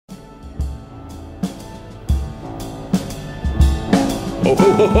Ho,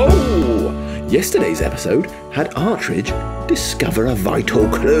 ho, ho, ho! Yesterday's episode had Artridge discover a vital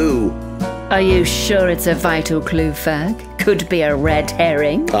clue. Are you sure it's a vital clue, Ferg? Could be a red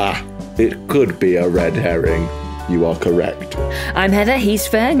herring. Ah, it could be a red herring. You are correct. I'm Heather, he's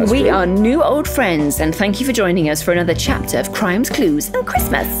Ferg. We are new old friends, and thank you for joining us for another chapter of Crimes, Clues and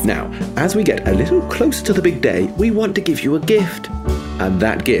Christmas. Now, as we get a little closer to the big day, we want to give you a gift. And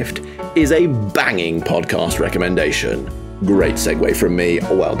that gift is a banging podcast recommendation. Great segue from me.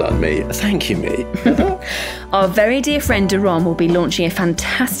 Well done, me. Thank you, me. Our very dear friend Duran will be launching a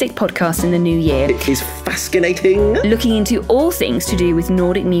fantastic podcast in the new year. It is fascinating. Looking into all things to do with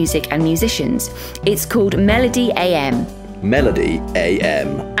Nordic music and musicians. It's called Melody AM. Melody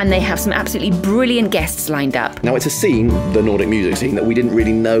AM. And they have some absolutely brilliant guests lined up. Now, it's a scene, the Nordic music scene, that we didn't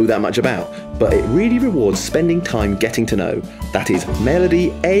really know that much about, but it really rewards spending time getting to know. That is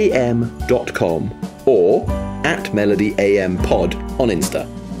melodyam.com or at Melody AM Pod on Insta.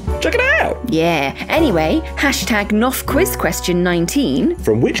 Check it out! Yeah. Anyway, #NOFQuiz question 19.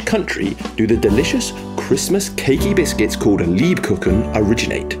 From which country do the delicious Christmas cakey biscuits called Liebkuchen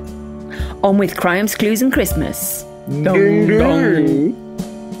originate? On with Crimes, Clues and Christmas. Ding, ding.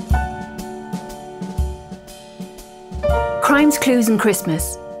 Crimes, Clues and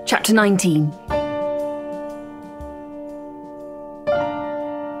Christmas, Chapter 19.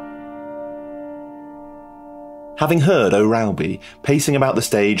 Having heard O'Rowby pacing about the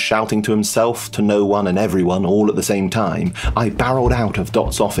stage shouting to himself, to no one and everyone all at the same time, I barrelled out of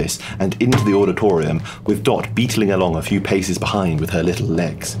Dot's office and into the auditorium, with Dot beetling along a few paces behind with her little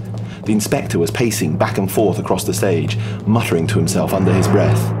legs. The inspector was pacing back and forth across the stage, muttering to himself under his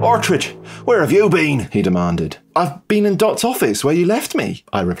breath. "Artridge, where have you been?" he demanded. "I've been in Dot's office where you left me,"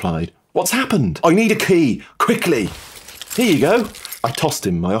 I replied. "What's happened?" "I need a key, quickly." "Here you go." I tossed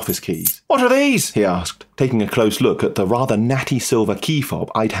him my office keys. "What are these?" he asked, taking a close look at the rather natty silver key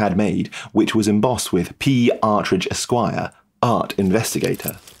fob I'd had made, which was embossed with P. Artridge Esquire, Art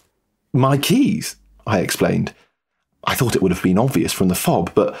Investigator. "My keys," I explained. I thought it would have been obvious from the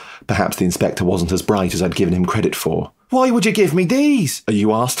fob, but perhaps the inspector wasn't as bright as I'd given him credit for. "Why would you give me these?"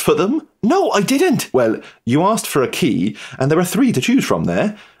 "You asked for them?" "No, I didn't." "Well, you asked for a key, and there are 3 to choose from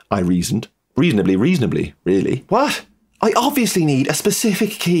there," I reasoned. Reasonably, really. "What?" "I obviously need a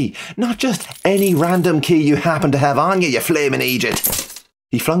specific key, not just any random key you happen to have on you, you flaming Egypt."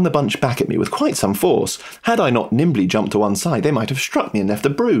 He flung the bunch back at me with quite some force. Had I not nimbly jumped to one side, they might have struck me and left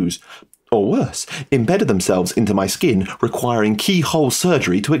a bruise. Or worse, embedded themselves into my skin, requiring keyhole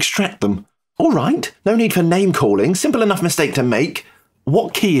surgery to extract them. "All right, no need for name-calling, simple enough mistake to make.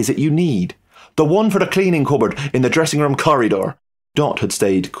 What key is it you need?" "The one for the cleaning cupboard in the dressing room corridor." Dot had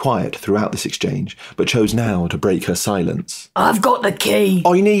stayed quiet throughout this exchange, but chose now to break her silence. "I've got the key."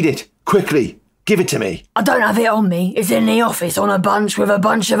 "I need it. Quickly. Give it to me." "I don't have it on me. It's in the office on a bunch with a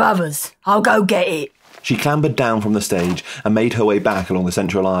bunch of others. I'll go get it." She clambered down from the stage and made her way back along the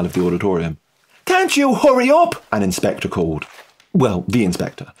central aisle of the auditorium. "Can't you hurry up?" an inspector called. Well, the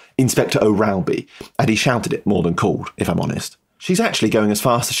inspector. Inspector O'Rowby. And he shouted it more than called, if I'm honest. "She's actually going as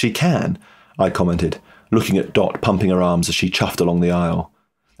fast as she can," I commented, looking at Dot pumping her arms as she chuffed along the aisle.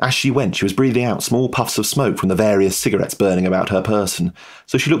 As she went, she was breathing out small puffs of smoke from the various cigarettes burning about her person,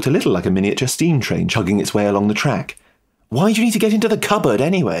 so she looked a little like a miniature steam train chugging its way along the track. "Why do you need to get into the cupboard,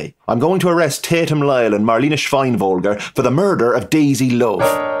 anyway?" "I'm going to arrest Tatum Lyle and Marlene Schweinvolger for the murder of Daisy Love."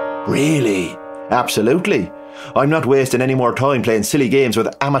 "Really?" "Absolutely. I'm not wasting any more time playing silly games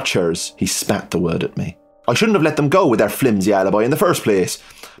with amateurs." He spat the word at me. "I shouldn't have let them go with their flimsy alibi in the first place.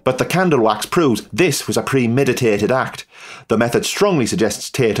 But the candle wax proves this was a premeditated act. The method strongly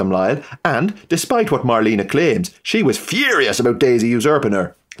suggests Tatum Lyle, and, despite what Marlena claims, she was furious about Daisy usurping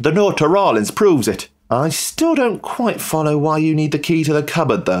her. The note to Rollins proves it." "I still don't quite follow why you need the key to the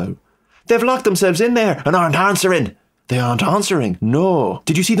cupboard, though." "They've locked themselves in there and aren't answering." "They aren't answering?" "No."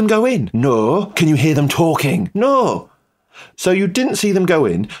 "Did you see them go in?" "No." "Can you hear them talking?" "No." "So you didn't see them go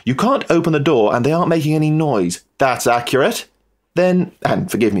in, you can't open the door, and they aren't making any noise." "That's accurate." "Then,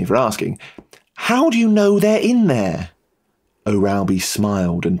 and forgive me for asking, how do you know they're in there?" O'Rowby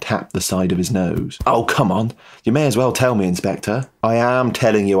smiled and tapped the side of his nose. "Oh, come on. You may as well tell me, Inspector." "I am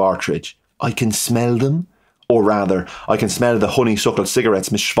telling you, Artridge. I can smell them. Or rather, I can smell the honeysuckle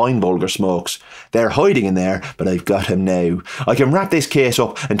cigarettes Miss Schweinvolger smokes. They're hiding in there, but I've got him now. I can wrap this case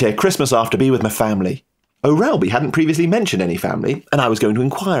up and take Christmas off to be with my family." O'Rowby hadn't previously mentioned any family, and I was going to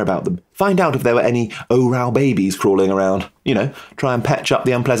inquire about them, find out if there were any O'Row babies crawling around. You know, try and patch up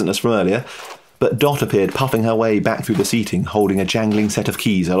the unpleasantness from earlier. But Dot appeared puffing her way back through the seating, holding a jangling set of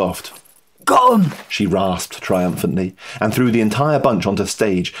keys aloft. Got 'em! She rasped triumphantly, and threw the entire bunch onto the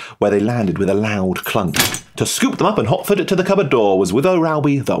stage, where they landed with a loud clunk. To scoop them up and hotfoot it to the cupboard door was with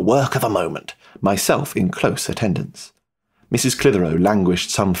O'Rowby the work of a moment, myself in close attendance. Mrs. Clitheroe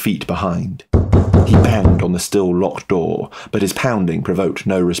languished some feet behind. He banged on the still locked door, but his pounding provoked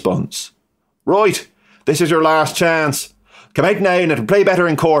no response. "Right, this is your last chance. Come out now and it'll play better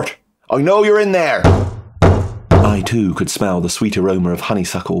in court. I know you're in there." I too could smell the sweet aroma of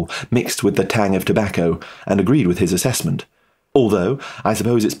honeysuckle mixed with the tang of tobacco, and agreed with his assessment. Although, I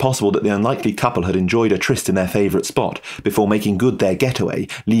suppose it's possible that the unlikely couple had enjoyed a tryst in their favourite spot before making good their getaway,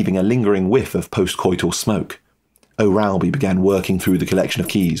 leaving a lingering whiff of post-coital smoke. O'Rowby began working through the collection of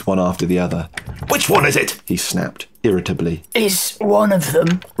keys, one after the other. "Which one is it?" he snapped, irritably. It's one of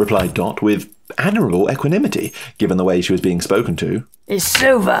them. Replied Dot, with admirable equanimity, given the way she was being spoken to. It's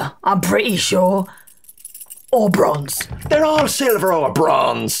silver, I'm pretty sure. Or bronze. "They're all silver or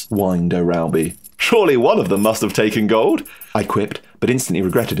bronze," whined O'Rowby. "Surely one of them must have taken gold," I quipped, but instantly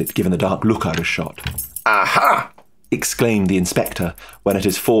regretted it given the dark look I was shot. "Aha!" exclaimed the inspector, when at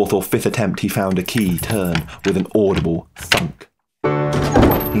his fourth or fifth attempt he found a key turn with an audible thunk.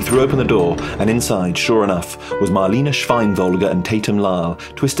 He threw open the door, and inside, sure enough, was Marlene Schweinvolger and Tatum Lyle,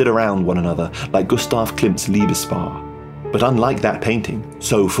 twisted around one another like Gustav Klimt's Liebespaar. But unlike that painting,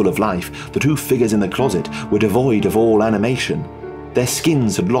 so full of life, the two figures in the closet were devoid of all animation. Their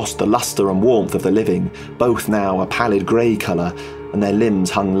skins had lost the lustre and warmth of the living, both now a pallid grey colour, and their limbs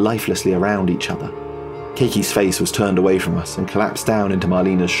hung lifelessly around each other. Keki's face was turned away from us and collapsed down into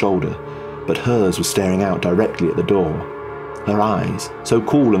Marlena's shoulder, but hers was staring out directly at the door. Her eyes, so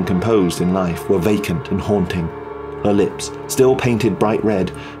cool and composed in life, were vacant and haunting. Her lips, still painted bright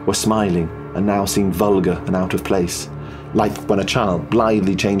red, were smiling and now seemed vulgar and out of place, like when a child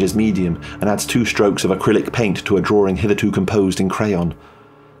blithely changes medium and adds 2 strokes of acrylic paint to a drawing hitherto composed in crayon.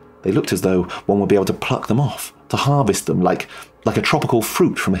 They looked as though one would be able to pluck them off, to harvest them like a tropical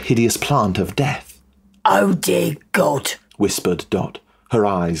fruit from a hideous plant of death. "Oh dear God," whispered Dot, her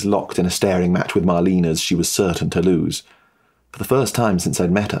eyes locked in a staring match with Marlena's she was certain to lose. For the first time since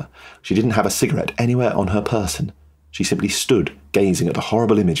I'd met her, she didn't have a cigarette anywhere on her person. She simply stood, gazing at the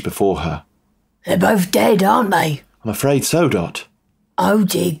horrible image before her. "They're both dead, aren't they?" "I'm afraid so, Dot." "Oh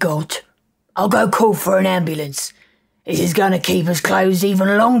dear God. I'll go call for an ambulance. This is going to keep us closed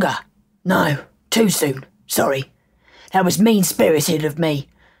even longer. No, too soon. Sorry. That was mean-spirited of me.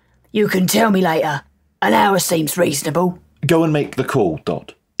 You can tell me later. An hour seems reasonable." "Go and make the call,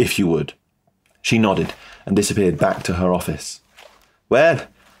 Dot, if you would." She nodded and disappeared back to her office. "Well,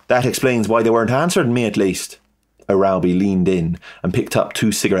 that explains why they weren't answering me, at least." O'Rowby leaned in and picked up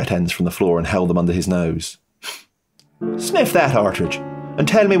 2 cigarette ends from the floor and held them under his nose. "Sniff that, Partridge, and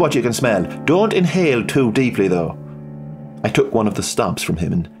tell me what you can smell. Don't inhale too deeply, though." I took one of the stubs from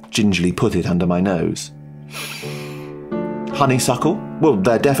him and gingerly put it under my nose. "Honeysuckle? Well,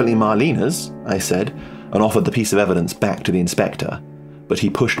 they're definitely Marlena's," I said, and offered the piece of evidence back to the inspector, but he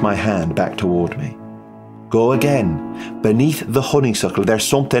pushed my hand back toward me. "Go again. Beneath the honeysuckle there's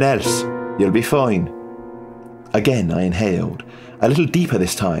something else. You'll be fine." Again I inhaled, a little deeper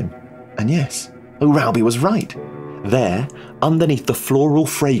this time, and yes, O'Rowby was right. There, underneath the floral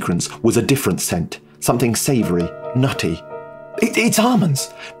fragrance, was a different scent, something savoury, nutty. It's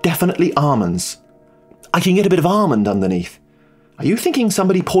almonds, definitely almonds. I can get a bit of almond underneath. Are you thinking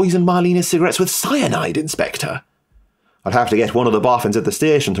somebody poisoned Marlena's cigarettes with cyanide, Inspector? I'll have to get one of the boffins at the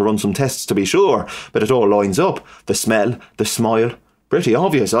station to run some tests to be sure, but it all lines up. The smell, the smile. Pretty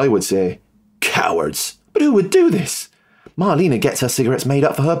obvious, I would say. Cowards. But who would do this? Marlena gets her cigarettes made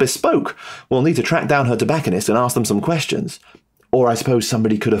up for her bespoke. We'll need to track down her tobacconist and ask them some questions. Or I suppose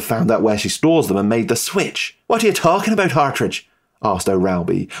somebody could have found out where she stores them and made the switch. What are you talking about, Partridge? Asked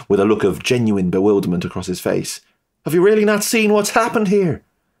O'Rowby, with a look of genuine bewilderment across his face. Have you really not seen what's happened here?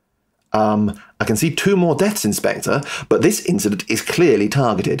 I can see 2 more deaths, Inspector, but this incident is clearly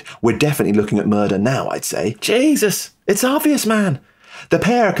targeted. We're definitely looking at murder now, I'd say. Jesus, it's obvious, man. The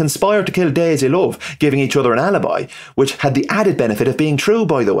pair conspired to kill Daisy Love, giving each other an alibi, which had the added benefit of being true,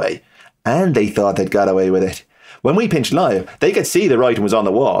 by the way. And they thought they'd got away with it. When we pinched live, they could see the writing was on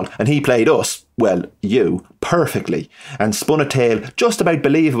the wall, and he played us, well, you, perfectly, and spun a tale just about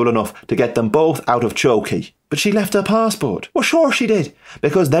believable enough to get them both out of Chokey. But she left her passport. Well, sure she did,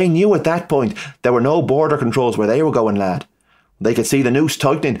 because they knew at that point there were no border controls where they were going, lad. They could see the noose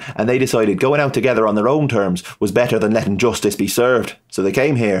tightening, and they decided going out together on their own terms was better than letting justice be served. So they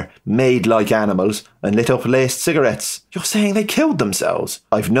came here, made like animals, and lit up laced cigarettes. You're saying they killed themselves?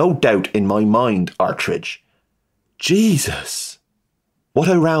 I've no doubt in my mind, Partridge. Jesus. What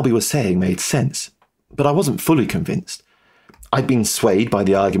O'Rowby was saying made sense, but I wasn't fully convinced. I'd been swayed by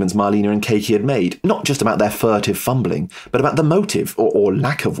the arguments Marlena and Cakey had made, not just about their furtive fumbling, but about the motive, or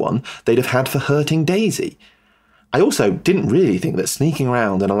lack of one, they'd have had for hurting Daisy. I also didn't really think that sneaking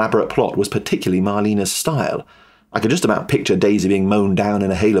around an elaborate plot was particularly Marlena's style. I could just about picture Daisy being mown down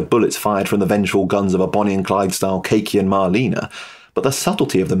in a hail of bullets fired from the vengeful guns of a Bonnie and Clyde-style Cakey and Marlena, but the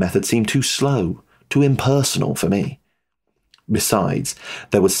subtlety of the method seemed too slow, too impersonal for me. Besides,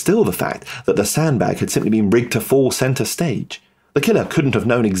 there was still the fact that the sandbag had simply been rigged to fall centre stage. The killer couldn't have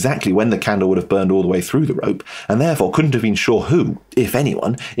known exactly when the candle would have burned all the way through the rope, and therefore couldn't have been sure who, if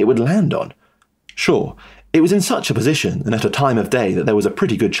anyone, it would land on. Sure, it was in such a position and at a time of day that there was a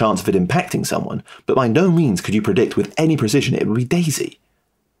pretty good chance of it impacting someone, but by no means could you predict with any precision it would be Daisy.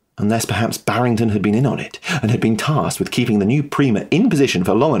 Unless perhaps Barrington had been in on it, and had been tasked with keeping the new Prima in position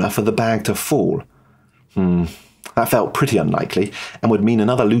for long enough for the bag to fall. That felt pretty unlikely, and would mean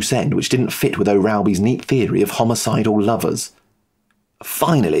another loose end which didn't fit with O'Rowby's neat theory of homicidal lovers.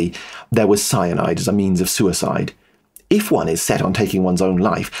 Finally, there was cyanide as a means of suicide. If one is set on taking one's own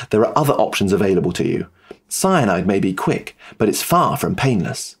life, there are other options available to you. Cyanide may be quick, but it's far from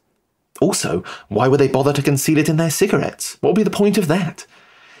painless. Also, why would they bother to conceal it in their cigarettes? What would be the point of that?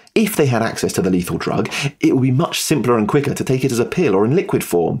 If they had access to the lethal drug, it would be much simpler and quicker to take it as a pill or in liquid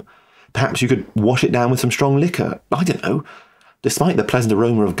form. Perhaps you could wash it down with some strong liquor. I don't know. Despite the pleasant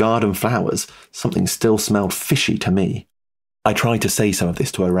aroma of garden flowers, something still smelled fishy to me. I tried to say some of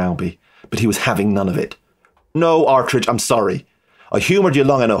this to O'Rowby, but he was having none of it. "No, Artridge, I'm sorry. I humoured you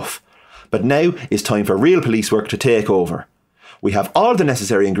long enough. But now it's time for real police work to take over. We have all the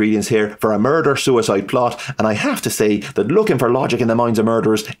necessary ingredients here for a murder-suicide plot, and I have to say that looking for logic in the minds of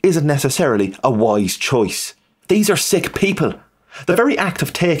murderers isn't necessarily a wise choice. These are sick people. The very act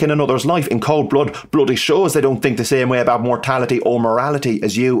of taking another's life in cold blood bloody shows they don't think the same way about mortality or morality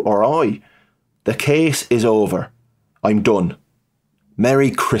as you or I. The case is over. I'm done.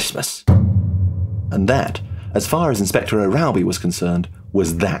 Merry Christmas." And that, as far as Inspector O'Rowby was concerned,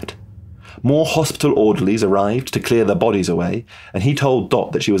 was that. More hospital orderlies arrived to clear the bodies away, and he told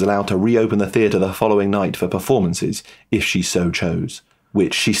Dot that she was allowed to reopen the theatre the following night for performances, if she so chose,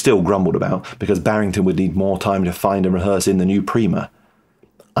 which she still grumbled about because Barrington would need more time to find and rehearse in the new Prima.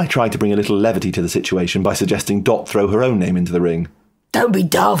 I tried to bring a little levity to the situation by suggesting Dot throw her own name into the ring. Don't be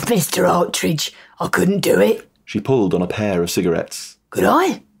daft, Mr. Artridge. I couldn't do it. She pulled on a pair of cigarettes. Could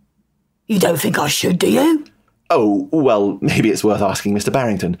I? You don't think I should, do you? "Oh, well, maybe it's worth asking Mr.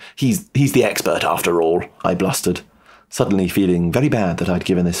 Barrington. He's the expert after all," I blustered, suddenly feeling very bad that I'd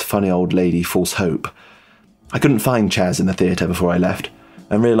given this funny old lady false hope. I couldn't find Chaz in the theatre before I left,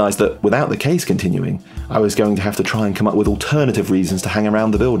 and realised that without the case continuing, I was going to have to try and come up with alternative reasons to hang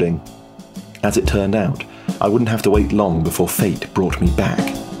around the building. As it turned out, I wouldn't have to wait long before fate brought me back.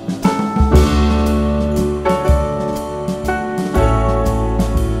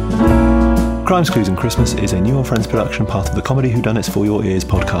 Crimes, Clues and Christmas is a New Old Friends production, part of the Comedy Whodunits for Your Ears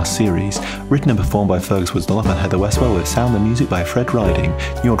podcast series, written and performed by Feargus, Dunlop and Heather Westwell, with sound and music by Fred Riding.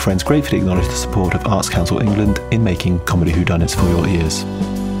 New Old Friends gratefully acknowledge the support of Arts Council England in making Comedy Whodunits for Your Ears.